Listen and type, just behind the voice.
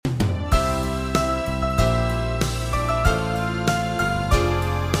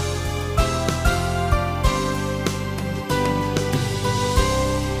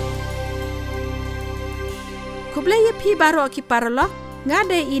Pi baroh ki paralog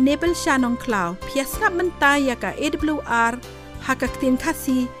ngade enable shanong cloud piasngap mentah ya ka AWR hakaktin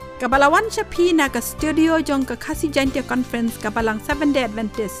kasi kabalawan siya pi na ka studio jong ka kasi jantia conference kabalang 7-day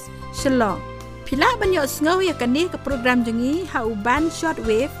Adventist Shalom. Pila banyo sngaw ya ka ni ka program jongi ha uban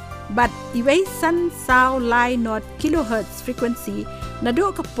shortwave but iway san sao lai not kilohertz frequency nado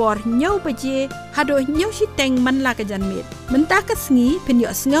ka por nyaw baje hado nyaw shiteng man la ka janmit. Mentah ka sngi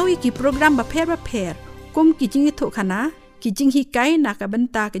penyo sngaw ki program ba per kum ki jingi thuk khana ki jingkai na ka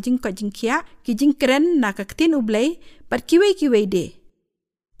benta ka jingkhia ki jingkhein na ka tin Blei pat kiwei de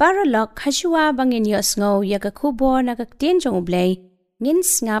paralog khashua bangin yo sngo ya ka khubo na ka tin jong Blei ngin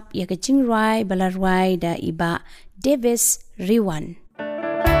snap ya ka jingrai balarwai da iba Davis Riwan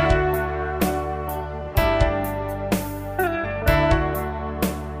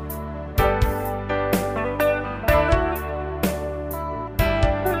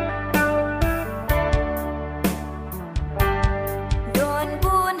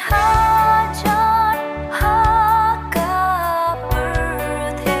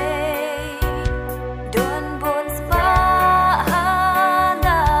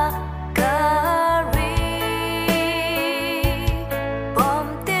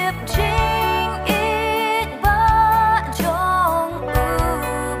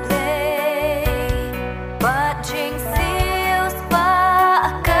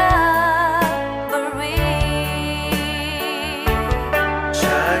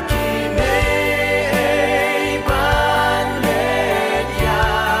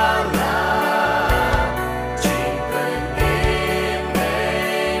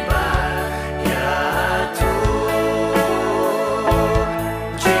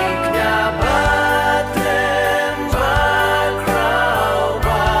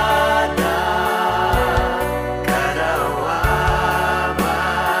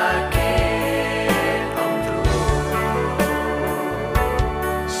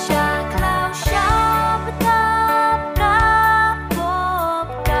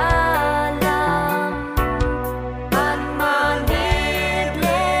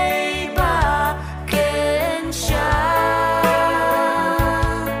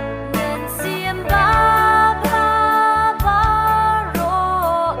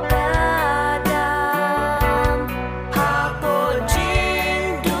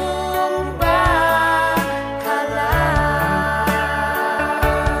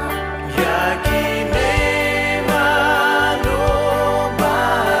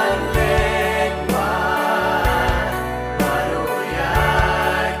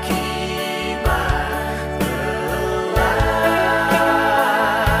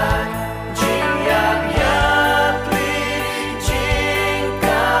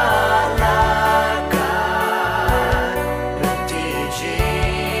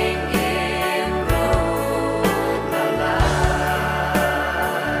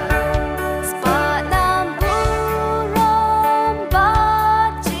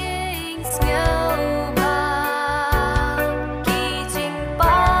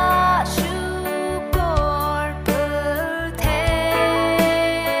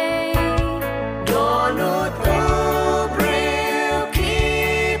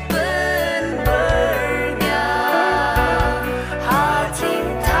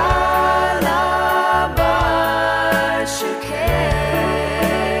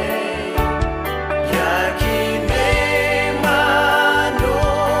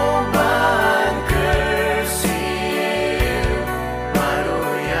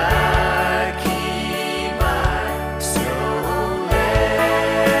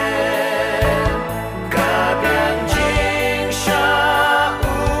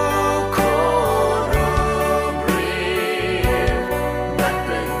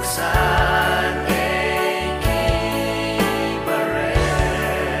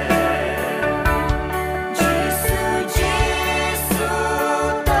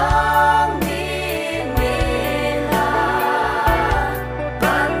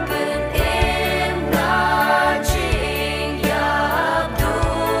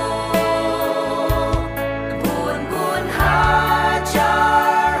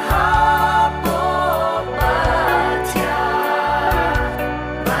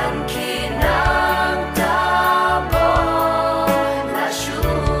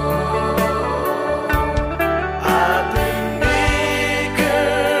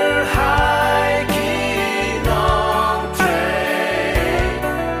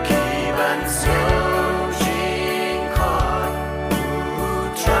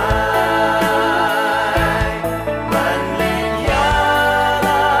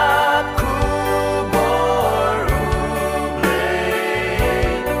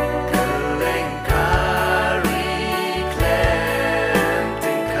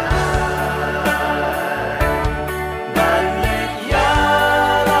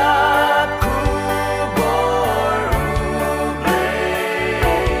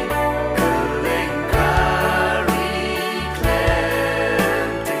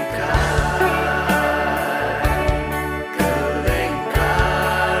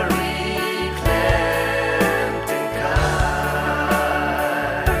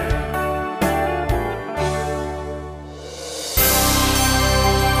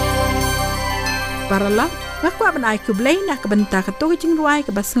parala ngakwa ban ai ku Blei na ka benta ka to jingruai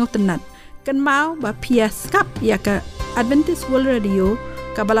ka bas ngau tenat kan mau ba pia skap ya ka Adventist World Radio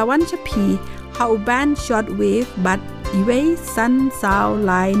ka balawan chapi how band short wave but iwei san sao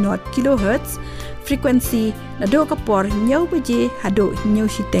lai not kilohertz frequency na do ka por nyau baje hado nyau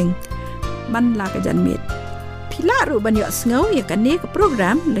shiteng man la ka janmet pila ru ban yo sngo ya ka ne ka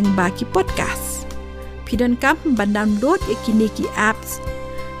program leng ba ki podcast pidon kam ban download ya kini ki apps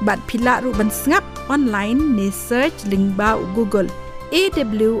bat pila ru ban snap online ne search leng ba Google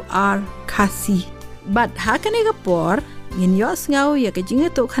AWR kasi bat ha ka ne ka por ngin yo sngo ya ka jinga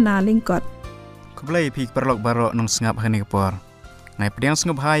to khana leng kot Blei phik perlok baroh nong sngap hani kapor ngai pediang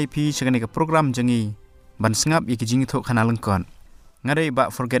sngap hai phi chagani ka program jangi ban sngap ye kijing tho khana lengkon ngadai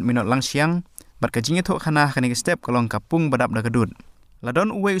ba forget minot langsiang bat kijing tho khana khani step kolong kapung badap da kadut ladon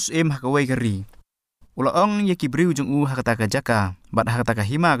uwei usem hakawei kari ulaong ye ki briew jung u hakata ka jaka bat hakata ka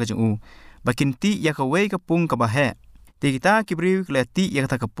hima ka jung u bakin ti ya kawei kapung ka bahe ti kita ki briew kleti ya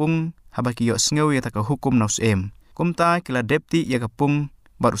kata kapung habaki yo sngew ya ta ka hukum na usem kumta kila depti ya kapung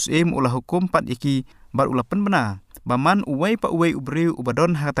bar usem ulah hukum pat iki bar ulah penbena baman uwei-pa-uwei briew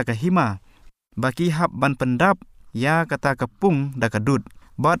ubadon hakata ka hima baki hab ban pendap ya kata kapung da kadut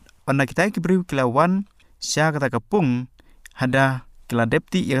bat onna kita ki briew kilawan sya kata kapung hada kila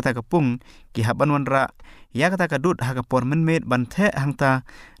depti ya kata kapung ki haban wanra ya kata kadut ha kapor menmet ban the hangta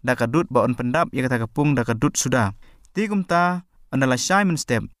da kadut ba on pendap ya kata kapung da kadut sudah ti kumta onna Simon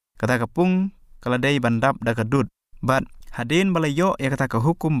step kata kapung kala dai bandap da kadut bat hadin balayo ya kata ka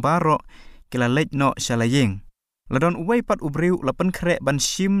hukum baroh kila lait no shalayeng ladon uwei-pa-uwei lapan kre ban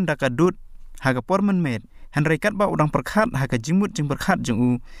shim da kadut ha kapor menmet hanrekat ba udang perkhat ha ka jingmut jing perkhat jung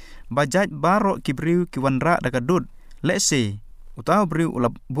u bajaj baroh ki briew ki wanra da kadut lese utau briew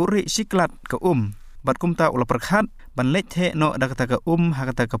ula buri siklat ka bat kumta ula perkhat ban lait the no da kata ka ha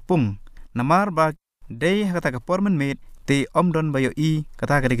kata kapung namar ba dei ha kata kapor menmet te don bayo i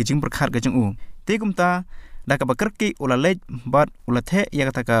kata ka de jing perkhat ka jung u te kumta da ka bakerki ula leit bat ula the ya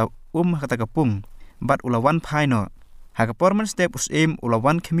kata ka kata kapung bat ula wan phaino ha ka porman step usem ula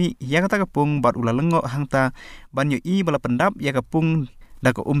wan khmi ya kata kapung bat ula lengo hangta banyo i bala pendap ya kapung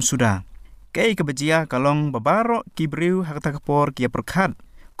da ka suda kei ka bajia kalong babaro ki briew ha kata kapor ki perkhat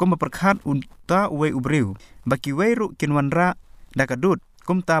kum perkhat unta uwei briew baki weiru kinwanra da ka dut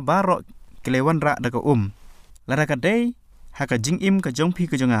kumta baro kilewanra da ka lara ka dei ha ka jingim ka jongphi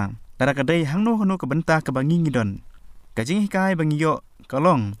ka jonga lara kadai hangno hono ke benta ke bangi ngidon kajing hikai bangi yo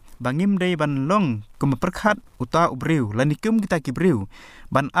kalong bangim dei ban long kum perkhat uta ubreu lanikum kita ki briew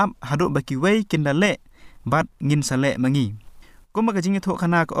ban ap hadu baki wei kindale bat ngin sale mangi kum kajing tho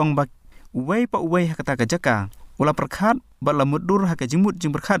khana ka ong bak uwei-pa-uwei hakata ka jaka ula perkhat bat lamut dur ha ka jingmut jing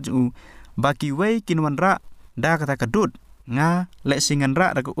perkhat ju baki wei kinwanra da kata kadut nga le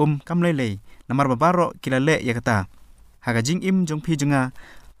singanra da ka kamlele namar babaro kilale ya kata ha ka jing im jongphi junga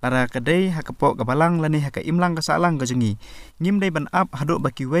lara kadai hakapok kabalang lani haka imlang kasalang kajengi ngim dai ban ap hadu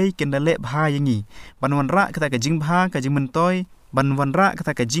baki wei kendale bha yangi banwanra kata ka jing bha ka jing mentoy banwanra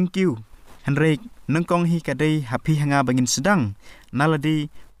kata ka jing kiu henrik nengkong hi kadai hapi hanga bangin sedang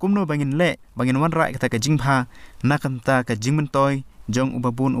naladi kumno bangin le bangin wanra kata ka jing bha nakamta ka jing mentoy jong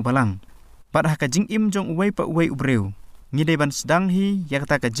ubabun ubalang pat haka jing im jong uwei-pa-uwei briew ngidai ban sedang hi ya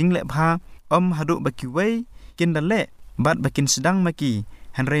kata ka jing le bha hadu baki wei kendale bat bakin sedang maki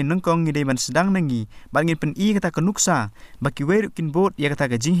Henry nengkong ngidai ban sedang nangi bangin pen i kata kenuksa baki weru kin bot ya kata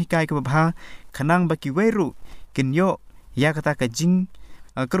ka jing hikai ke babha kanang baki weru kin yo ya kata ka jing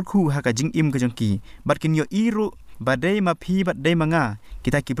kerku ha ka jing im ke jongki bat kin yo iru badai maphi bat dai manga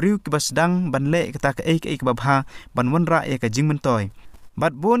kita ki briew ki basdang ban le kata ka ke babha ban wanra ya ka jing mentoy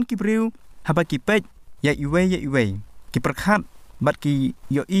bat bon ki briew ha baki pej ya iwei ki perkhat bat ki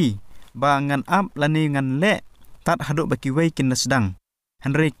yo i ba ngan ap lani ngan le tat hadu baki wei kin sedang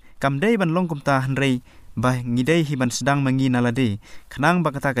Henrik kamdei ban long kumta Henry bah ngidei hi ban sedang mangi nalade khnang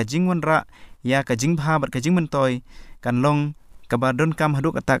ba kata ka jingwanra ya ka jingbha bat ka jingmentoy kan long ka badon kam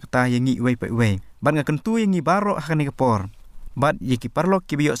haduk kata yangi uwei-pa-uwei ban nga kentu yangi baroh hakani kapor bat yiki parlok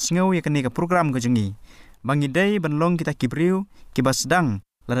ki biyo sngew ya kani ka program ka jengi bangidei ban long kita ki briew ki basdang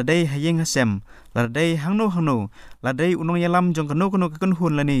ladai hayeng hasem ladai hangno ladai unong yalam jong kanu ka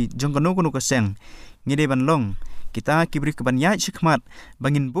kunhun lani jong kanu ka seng ngidei ban long kita kibri ke banyai shikmat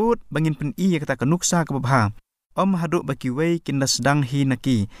bangin bot bangin pen i kata kenuksa ke babha hadu baki wei kinda sedang hi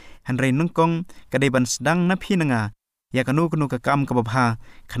naki hanrei nengkong kadai ban sedang naphi nanga ya kanu ka kam ke babha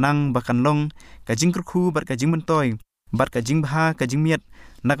khanang bakan long ka jingkrku bat ka jingmentoy bat ka jingbha ka jingmiat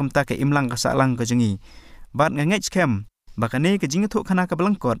nakamta ka imlang ka salang ka jengi bat ngangech kem bakane ka jingtho khana ka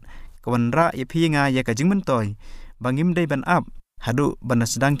belangkot kawanra ya phi nga ya ka jingmentoy bangim dai ban ap hadu ban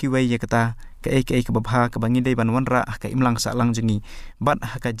sedang ki wei ya kata ke babha ka bangi dei ban wanra ka imlang sa lang jengi bat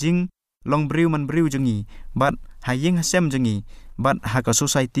ka jing long briew man briew jengi bat haying hasem jengi bat ka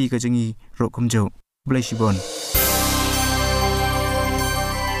society ka jengi ro kumjo Blei shibon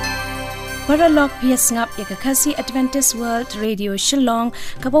Paralog piasngap yaka kasi Adventist World Radio Shillong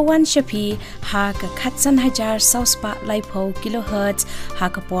kabawan shapi ha ka khatsan hajar sauspa laipo kilohertz ha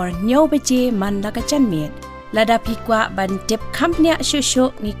kapor nyaw beje man laka chanmet lada pikwa ban tip company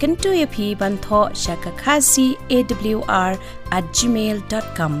shusho ni kentu yapi ban tho shaka kasi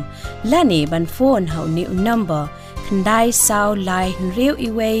awr@gmail.com lani ban phone hau ni number khandai sao lai riu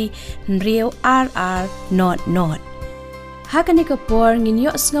iwei riu rr not Hakani kapor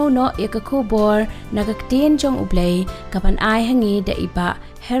nginyo sngaw no yakakubor nagaktin jong ublei kapan ay hangi da iba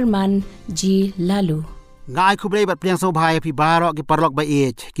Herman G. Lalu. Ngai kublei bat pliang so bhai pi baroh ki parlok ba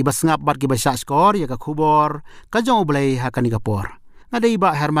ich ki basngap bat ki basha skor yakakubor ka jong ublei hakani kapor. Ngadai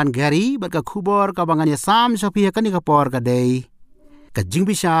ba Herman Gary bat ka kubor ka bangan ya sam so pi hakani kapor ka dei ka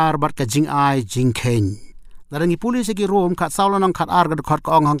jingbishar bat ka jingai jingkhein. Larangi pulis ki rom khat saulanang khat ar ga khat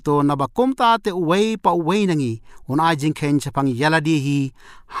kong hang to na ba kumta te uwei-pa-uwei nangi un ai jingkhein shaphang yaladi hi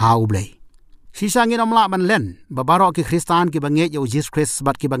hau Blei. Sisangin amla ban len ba baroh ki Khristan ki banget yo Jesus Christ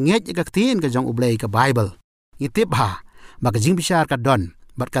bat ki banget ka tin ka jong Blei ka Bible. Ngitip ha ba ka jingbishar ka don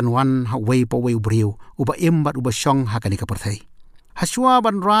bat kan wan uwei-pa-uwei briew uba im bat uba shong hakani ka pyrthei. Haswa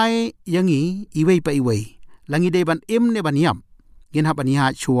ban rai yangi uwei-pa-uwei langi dei ban im ne ban yam gin ha ban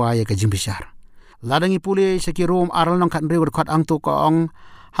ya swai ka jingbishar. Ladangi puli sekirom aral nang khat rew khat ang to ko ong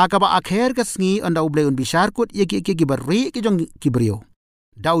hakaba akher ka sngi anda uwei-pa-uwei ki bari ki jong ki briew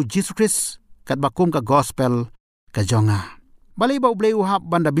dau Jesus Christ kat bakum ka gospel ka jonga balai ba Blei uhap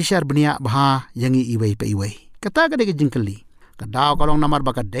banda bishar bnia bha yangi uwei-pa-uwei kata ka de jingkeli ka dau kalong namar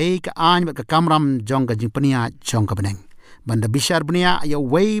ba ka dei ka an ba ka kamram jong ka jingpynhiarkput jong ka beneng banda bishar bnia ya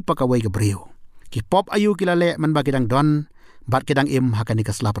uwei-pa-uwei ka briew ki pop ayu kilale man ba kidang don bat kidang im hakani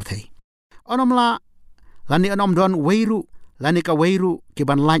ka pyrthei onomla lani onom don weiru lani ka weiru ki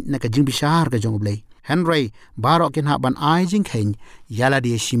ban lait na ka jingbishar ka jong Blei Henry baroh kin ha ban ai jingkhein yala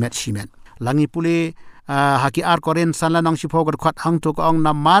di shimet langi puli haki ar koren sanlanong shipogor khat hang to ko ong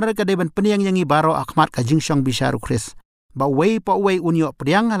na mar ka de ban peniang yangi baroh akhmat ka jingshong bisharu Chris ba uwei-pa-uwei unyo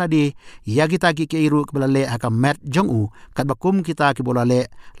priang hala di yagita ki keiru ka balale haka met jong u kat bakum kita ki bolale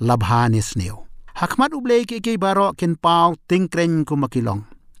labhanis neu hakmat Blei ki baroh kin pau tingkren ku makilong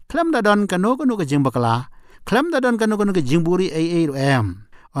Klam dadon kanu ka jingbakala klam dadon kanu ka jingburi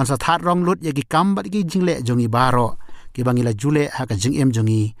on sa that rong lut yagi kambat ki jingle jongi baroh ki bangila jule ha ka jingem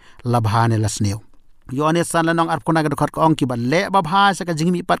jongi labhane lasneu yone sanlanong arpkona ka khat ong ki balle babha sa ka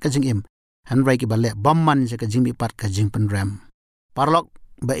jingmi pat ka jingem hanrai ki balle bamman sa ka jingmi pat ka jingpenram parlok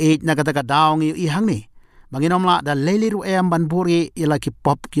ba na kata ka daong i hang ni banginomla da leliru ban buri ila ki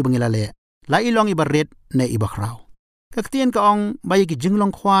pop ki bangila le la ilong ibaret ne ibakraw Kaktian ka ong bayi ki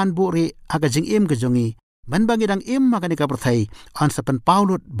jinglong khwan buri aga jingim ka jongi man bangi dang im makani ka pyrthei on sa pen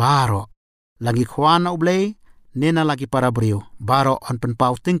paulut baroh lagi khwan na Blei nena lagi para briew baroh on pen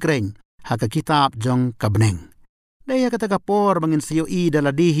pau tingkreng haka kitab jong ka beneng daya kata ka por bangin siyo I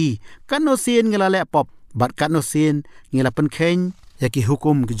daladihi kano sin ngila le pop bat kano sin ngila pen khen yaki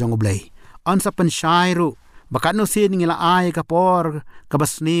hukum ki jong Blei on sa pen shairu bakano sin ngila ai ka por ka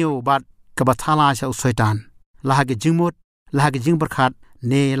basniu bat ka bathala sa usaitan lahagi jingmut lahagi jingberkhat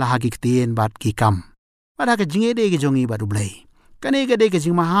ne lahagi ktien bat ki kam pada ka jingede ki jongi bat Blei kane ka de ka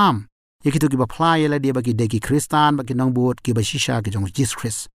jingmaham yakitu ki baplai la dia bagi de ki Khristan bagi nongbut ki bashisha ki jong Jesus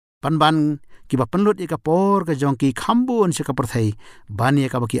Christ panban ki ba penlut ka por ka jong ki khambun se ka pyrthei ban ye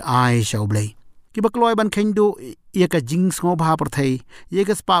ka bagi ai sha Blei ki ba kloi ban khendu ye ka jing sngo bha pyrthei ye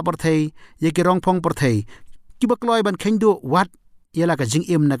ka spa pyrthei ye ki rongphong pyrthei ki ba kloi ban khendu wat yela ka jing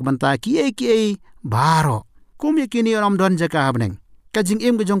im nak banta ki baroh kum yakini onom don jaka habneng ka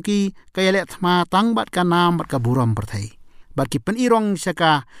jingim ka jongki kayale thma tang bat ka nam bat ka buram pyrthei bat ki pen irong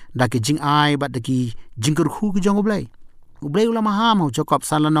saka da ki jingai bat da ki jingkur khu ki jong Blei ulama ha mau jokop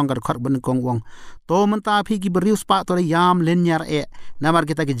sanlanong ka khat ben kong wong to menta phi ki berius pa to yam lenyar namar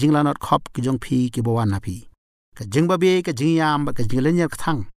kita ki jinglanot khop ki jong phi ki bawan na phi ka jingbabe ka jingyam bat ka jinglenyar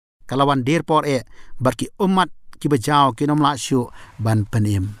thang kalawan derpor bat ki ummat ki bajao ki nomla shu ban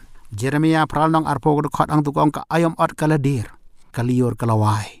penim Jeremia pralnong arpog khat ang tukong ka ayom ot kaladir kaliyor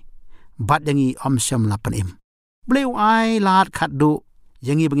kalawai bat yangi omsyam la penim Blei ai lat khat du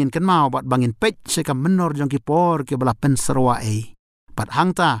yangi bangin kan mau bat bangin pech se ka menor jong ki por ki bala pen serwa bat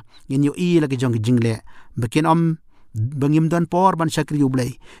hangta ngin yo I lagi jong ki jingle bekin om bangim don por ban sakri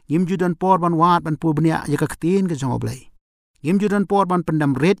Blei ngim ju don por ban wat ban pu bnia ya ka ktin ka jong Blei ngim ju don por ban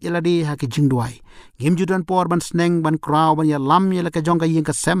pendam red yaladi ha ki jingduai ngim ju don por ban sneng ban kraw ban ya lam ya ka jong ka yin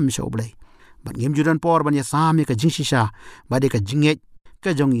ka sem sho Blei bat ngim judan por ban ya sam ya ka jingshisha bat ka jingai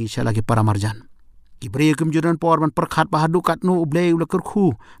ka jongi shalagi paramarjan ki briew kim judan por ban perkhat ba hadukat nu Blei ula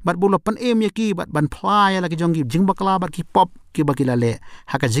kerkhu bat bula pan em ya ki bat ban playa lagi jongi jingbakla bat ki pop ki bakilale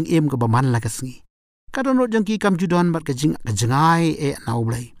haka jing em ka baman la ka sngi kadon jongki kam judan bat ka jingai e na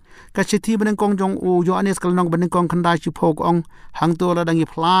Blei ka chithi ban kong jong u jo anes kalnong ban kong khandai chi phok ong hang to la dangi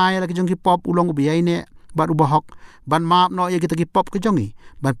playa lagi jongi pop ulong ubiai ne bat ubahok ban map no ye kita ki pop ke jongi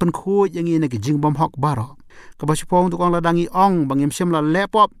ban pen khu yangi ne ki jingbom hok baroh ka ba chupong tu kong la dangi ong bangim sem la le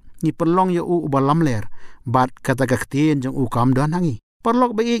pop ni perlong ye u ubalam ler bat kata ka ktin jong u kam don hangi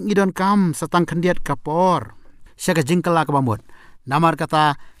perlok ba ngi don kam satang khandiat kapor sya ka jingkala ka bamot namar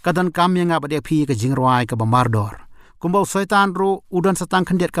kata kadan kam yang ba de phi ka jingrwai ka bamardor kumbau syaitan ru udon satang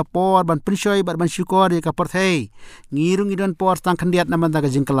khandiat kapor ban pensyoi bat ban shukor ye ka pyrthei ngirung idon por satang khandiat naman ta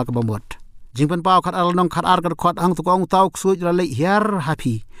ka jingkala ka bamot jingpan pau khat alnong khat ar khat hang tu kong tau suj la le hiar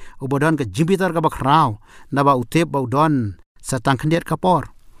happy ubodon ka jimpitar ka bakrau na ba utep ba udon satang khandiat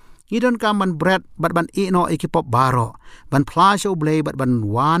kapor idon ka man bread bat ban ino ekipop baroh ban flash Blei bat ban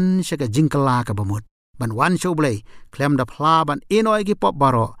wan shaka jingkala ka bamut ban wan show Blei klem da pla ban ino ekipop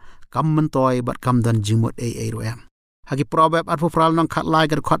baroh kam mentoy bat kam don jingmut rom hagi probab at fufral nong khat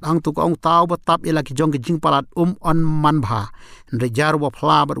lai khat hang tu kong tau ba tap ila ki jong ki jingpalat on man bha rejar wa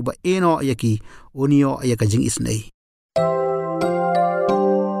pla bat uba eno yaki unio ayaka jing isnei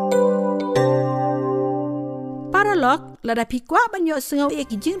paralok lada pikwa banyo sengau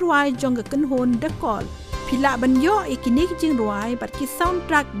eki jing ruai jong ka kenhon dekol pila banyo eki nik jing ruai bat ki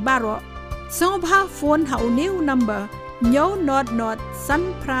soundtrack baroh song bha phone ha new number nyo not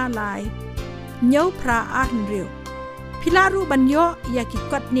san pra lai nyo pra arnriu pilaru banyo ya ki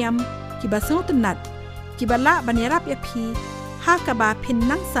kot niam ki basong tenat ki bala banyarap ya phi ha ka ba phin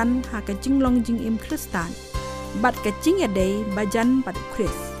nang san ha ka jinglong jing im Khristan bat ka jing ya dei bajan bat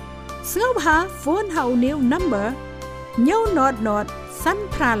Chris sngau ha phone ha new number nyo not san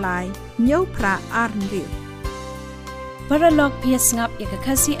pra lai nyo pra arnriu Paralog pias ngap ya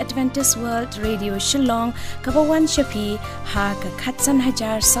kasi Adventist World Radio Shillong kabawan shapi ha ka khatsan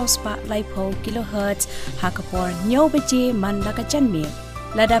hajar sauspa laipo kilohertz ha kapor nyo beje man la ka chanmi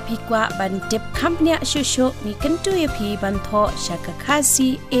lada pikwa ban tip company shusho ni kentu yapi ban tho shaka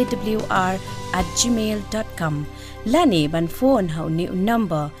kasi awr@gmail.com lani ban phone ha ni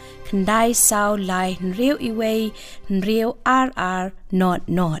number khandai sao lai nriu iwei nriu rr not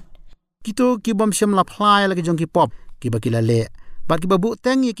kito ki bom sem la plai la ki jong ki pop ki bakila le bat ki babu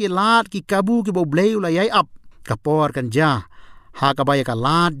teng ki lat ki kabu ki bo Blei la yai up kapor kan ja ha ka ba ya ka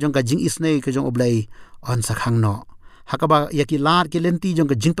lat jong ka jing isnei ka jong Blei on sakhang no ha ka ba ya ki lat ki lenti jong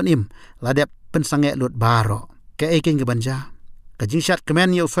ka jingpanim la de pen sange lut baroh ke eken ki banja ka jing shat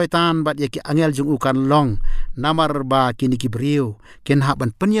kemen yo syaitan bat ya ki angel jong ukan long namar ba kini ki briew ken ha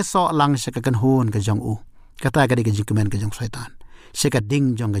ban penya so lang se ka kan hon ka jong u kata ka de ka jing kemen ka jong syaitan se ka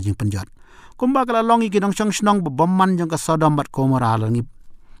ding jong ka jing penjot kumba kala long iki nong chang snong bomman jong ka Sodom bat Gomora ngi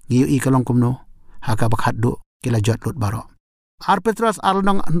i kalong kumno haka bakhat do kila jot lut baroh ar Petrus ar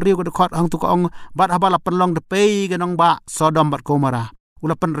nong anriu ko khot hang tu ko ong bat habala penlong de pei ke nong ba Sodom bat Gomora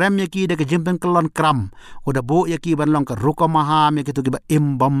ula pen rem yaki de ke jimpen kelon kram uda bo yaki ban long ka ruko maha me ke tu ki ba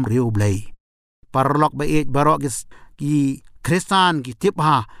imbom riu Blei parlok ba e baroh ki Khristan ki tip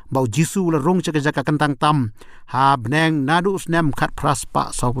ha bau Jisu la rong chaka jaka kantang tam ha bneng nadu snem khat praspa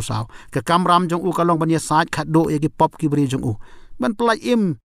sau pusau ke kamram jong u kalong banya sat khat do ye ki pop ki bri jong u ban plai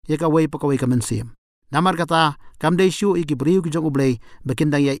im ye ka uwei-pa-uwei ka mensim namar kata kam dei shu ki briew ki jong u Blei bakin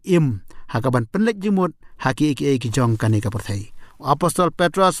dang ye im ha ka ban penlek jimut ha ki jong kane ka pyrthei apostol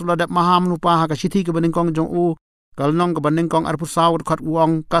Petrus la dap maham nupa ha ka sithi ke baning kong jong u kalnong ka baning kong arpu saw khat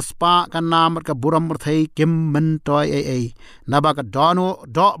uong kaspa kan nam ka buram pyrthei kim men toy naba ka dono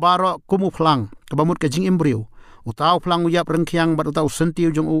do baroh kumu phlang ka bamut ka jing embryo utau phlang uyap rengkhiang bat utau sentiu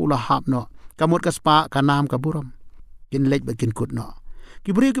jong u la hap no kamut kaspa ka nam ka buram kin lej bakin kut no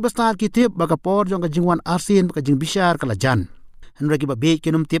ki bri ki bastar ki tip ba ka por jong ka jingwan arsin ka jingbishar kala jan henra ki ba be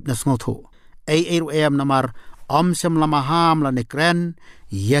kinum tip na snotho am namar sem lama ham la nekren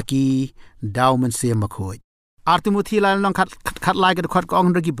yaki daumen se makhoi Artimuthi la nong khat lai ke khat ko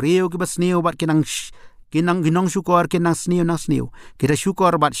ong ki briew ki bas neu bat kinang shukor kinang sneu kita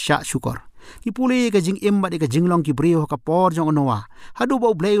shukor bat shukor ki puli ka jing im bat ka jinglong ki briew ka por jong nowa hadu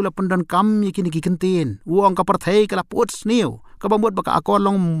bau Blei la pendon kam ki ki kentin uong ka pyrthei kala put sneu ka bamut ba ka akor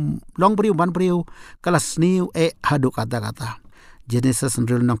long briew ban briew kala sneu hadu kata Genesis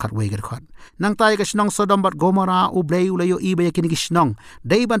nril nong khat wei ger khat nang tai ka snong Sodom bat Gomora u Blei la yo iba yakin ki snong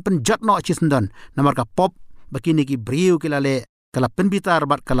dei ban pen jot no chisndon namar ka pop bakini ki briew kilale kala pen bitar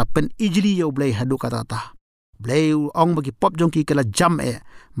bat kala pen ijli yo Blei hadu kata Blei ong bagi pop jongki kala jam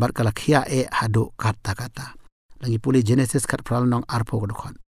bar kala khia hado kata-kata. Langi puli Genesis kat pral nong arpo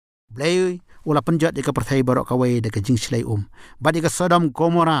kodokon. Blei ula penjat deka pyrthei baroh kawei deka jing slai bat deka Sodom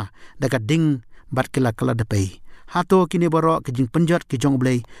Gomora deka ding bat kala depai. Hato kini baroh ke jing penjat ke jong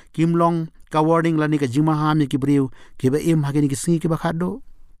Blei kimlong ka warning lani ke jing maham ki briew ki baim hagini ki sngi ki bakhado.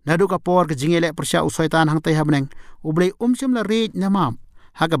 Nadu ka por ke jing elek persya usaitan hang tai habneng. Blei sim la rej namam.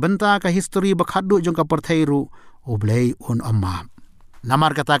 Haga benta ka history bakhado jong ka pyrthei ru Blei on amam.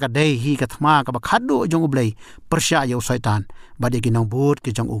 Namar kata ka dei hi ka thma ka bakhado jong Blei persya ya usaitan bade ki nong but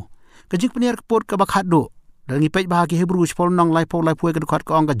ke jong ka jingpynhiarkput ka bakhado dangi pej bahagi Hebrew spol nong lai po ke dukhat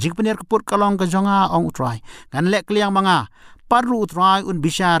ka ong ka jingpynhiarkput ka long ka jonga ong utrai ngan lek kliang manga parlu utrai un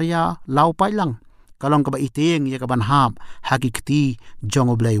bishar ya lau pai lang kalong ka ba iting ya ka ban hab hakikti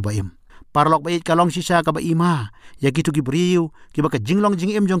jong Blei baim parlok bait ka long sisa ka ba ima ya gitu ki briew ki ba ka jinglong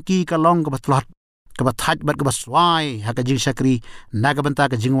jingim jong ki ka long ka ba tlot ka ba thait bat ka ba swai ha ka jing sakri naga benta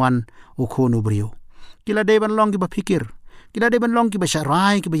ka jingwan ukhonu briew kila dei ban long ki ba phikir kila dei ban long ki ba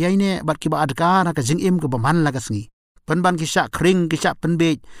sharai ki ba yaine bat ki ba adkar ha ka jingim ka ba man la ka sngi penban ki sha kring ki sha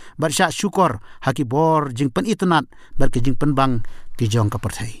penbej bat sha shukor ha ki bor jingpynhiarkput bat ki jingpenbang ki jong ka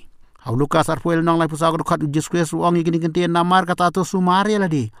pyrthei. Hau Lukas arpuel nong lai pusa ko khat Jesus Christ uang igini kente namar kata to sumari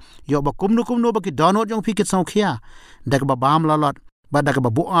ladi yo ba kumnu ba ki donot jong phikit sau khia dak ba bam lalot ba dak ba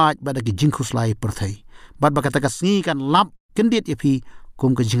buat ba dak jingkhus lai pyrthei bat ba kata ka sngi kan lap kendit epi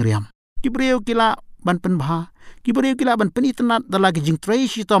kum ke jingriam ki briew kila ban penbha ki briew kila ban penitnat dala ki jingtrei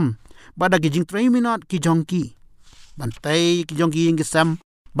shitom ba dak jingtrei minot ki jongki ban tai ki jongki ing sam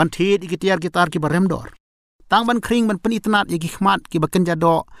ban thit ki tiar gitar ki baremdor tang ban kring ban penitnat yaki khmat ki baken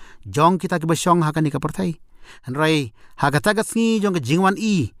jado jong kita ki basong hakani ka pyrthei hanrai hagata ka sngi jong ka jingwan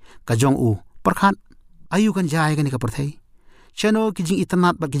ka jong perkhat ayu kan jai kan ka pyrthei chano ki jing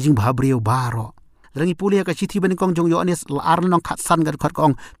itnat ba ki jing bhabriu baroh rangi puli ka chithi ban kong jong yo anes lar nong khatsan ga khat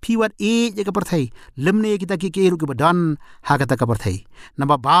kong piwat ye ka pyrthei lemne kita ki keru ki badan hagata ka pyrthei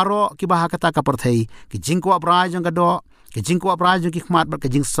namba baroh ki ba hagata ka pyrthei ki jingko abra jong ka do ki jingko abra jong ki khmat ba ki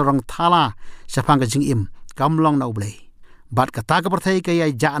jing sarong thala shaphang ka jing im kamlong na Blei bat kata ka pyrthei ka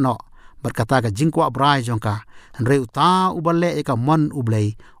yai jano bat kata ka jingko abrai jongka hanre uta uballe ka mon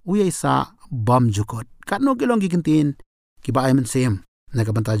Blei uyesa bam jukot katno kilong gikintin ki ba aymen sem na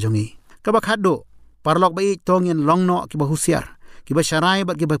ka banta jongi ka bakhado parlok bai tongin longno ki ba husiar ki ba sharai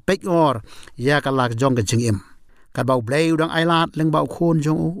bat ki ba pekor ya ka lak jong ka jingim kat ba Blei udang ailat leng ba khon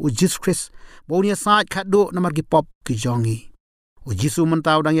jong Jesus Christ bo ni sa khado namar ki pop ki jongi Jisu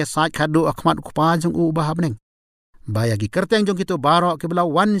mentau dang ya sat khado akhmat kupa jong ba habneng baya ki kerteng jong kito baroh ke bela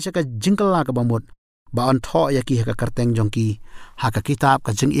wan saka jingkela ka bamut ba on tho ya ki ka kerteng jong ki ha ka kitab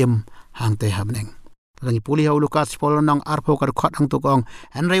ka jingim hang te habneng rangi puli ha Lukas pol nong arpo ka khat hang to kong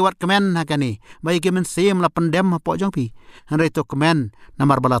henry wat kemen ha kani bai ke men sem la pandem po jong pi henry to kemen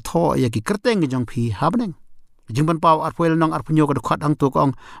namar bala tho ya ki kerteng jong pi habneng jingban pau arpoel nong arpunyo ka khat hang to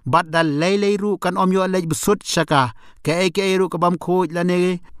kong bat dal lei ru kan om yo lej besut saka ke ru ka bam khoj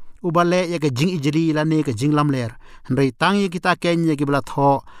lane ubale ya ka jing ijri lane ka jing lamler henry tang ye kita ken ye ki bla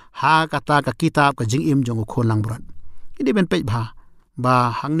tho ha kata ka kitab ka jing im jong khon lang brat ini ben pej ba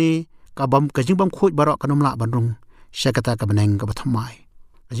hangni ka bam ka jing bam khoj baroh kanomla bandung syakata ka beneng ka bathamai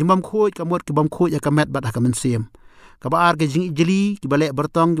ka jing bam khoj ka mot ki bam khoj ya ka met bat ka men sem ka ba ar ka jing ijli ki bale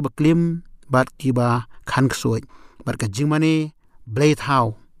bertong ki ba klim bat ki ba khan ksoi bat ka jing mane Blei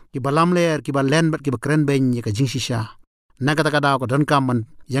thau ki ba lamler ki ba len bat ki ba kren ben ye ka jing shisha na kata kada ko don kam man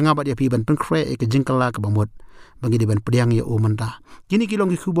yanga bat ya pi ban penkre e ka jing kala ka bamot bangi di ban pediang ya o manta kini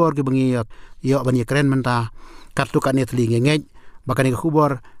kilong ki khubor ki bangi ya ban ye kren manta kartu kan ne tli ngej bakani ka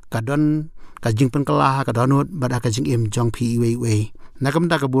khubor ka don ka jing pen kala ka donut bat ka jing im jong pi uwei-pa-uwei na kam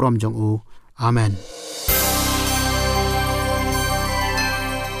ta ka burom jong amen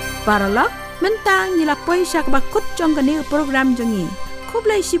Paralog mentang nila poi syak bakut jong kani program jongi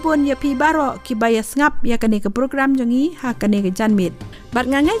kublai sibon ya pi baroh ki bayas ngap ya kani ke program jongi ha kani ke janmit bat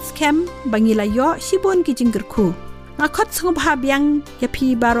ngangai scam bangila yo sibon ki jinggerku ngakot sungub habyang ya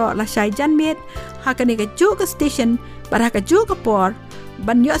pi baroh la syai janmit ha kani ke ju ke station bat ha ke ju ke por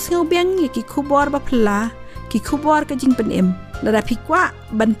ban yo sungub byang ya ki kubor ba phla ki kubor ke jingpenim lada pi kwa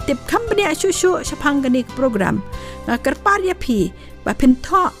ban tip company asu shaphang kani ke program ngakar par ya pi ba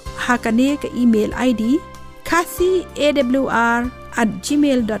pintho ha kani ke email ID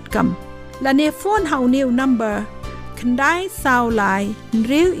khasiawr@gmail.com lane phone hau new number khandai sau lai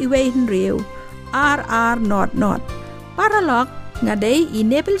rew iwei rew rr not paralog ngadei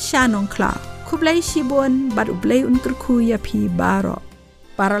enable shanong kla kublai sibon bar ublai unkurku ya pi baro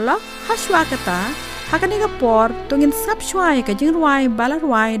paralog haswa kata hakani ka por tungin sap swai ka jingruai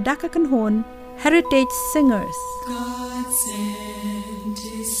balarwai dakakan hon heritage singers. God sent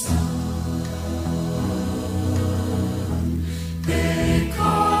His Son. They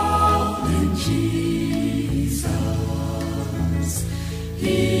called Him Jesus.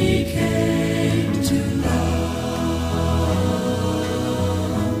 He came to love,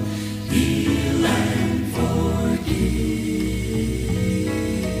 heal and forgive.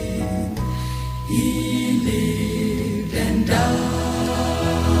 He lived and died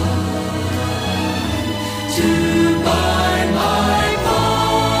to buy my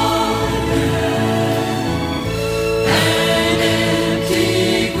pardon. An empty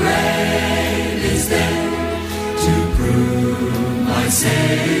grave is there to prove my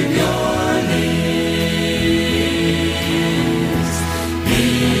Savior lives.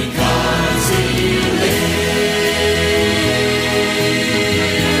 Because He lives,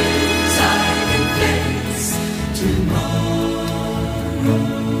 I can face tomorrow.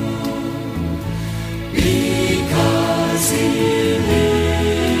 Because He lives,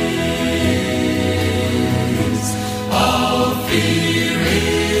 all fear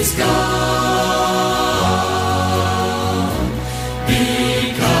is gone.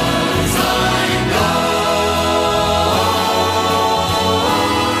 Because I know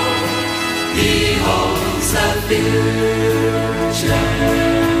He holds the future,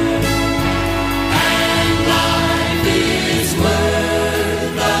 and life is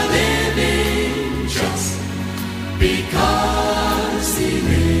worth the living just because He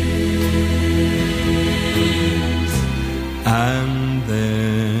lives. And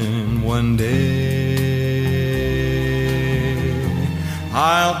then one day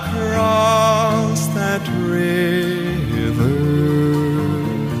I'll cross that river,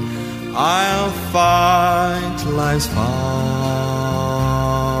 I'll fight life's final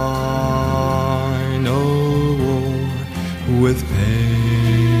war with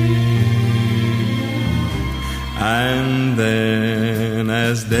pain. And then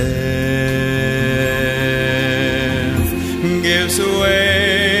as death gives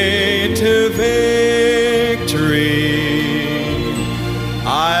way to victory,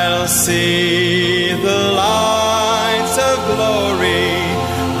 I'll see the lights of glory,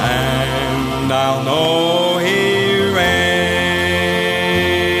 and I'll know He reigns.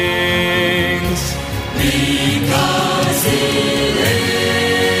 Because He lives,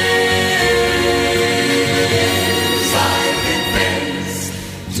 I can face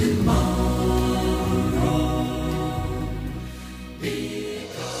tomorrow.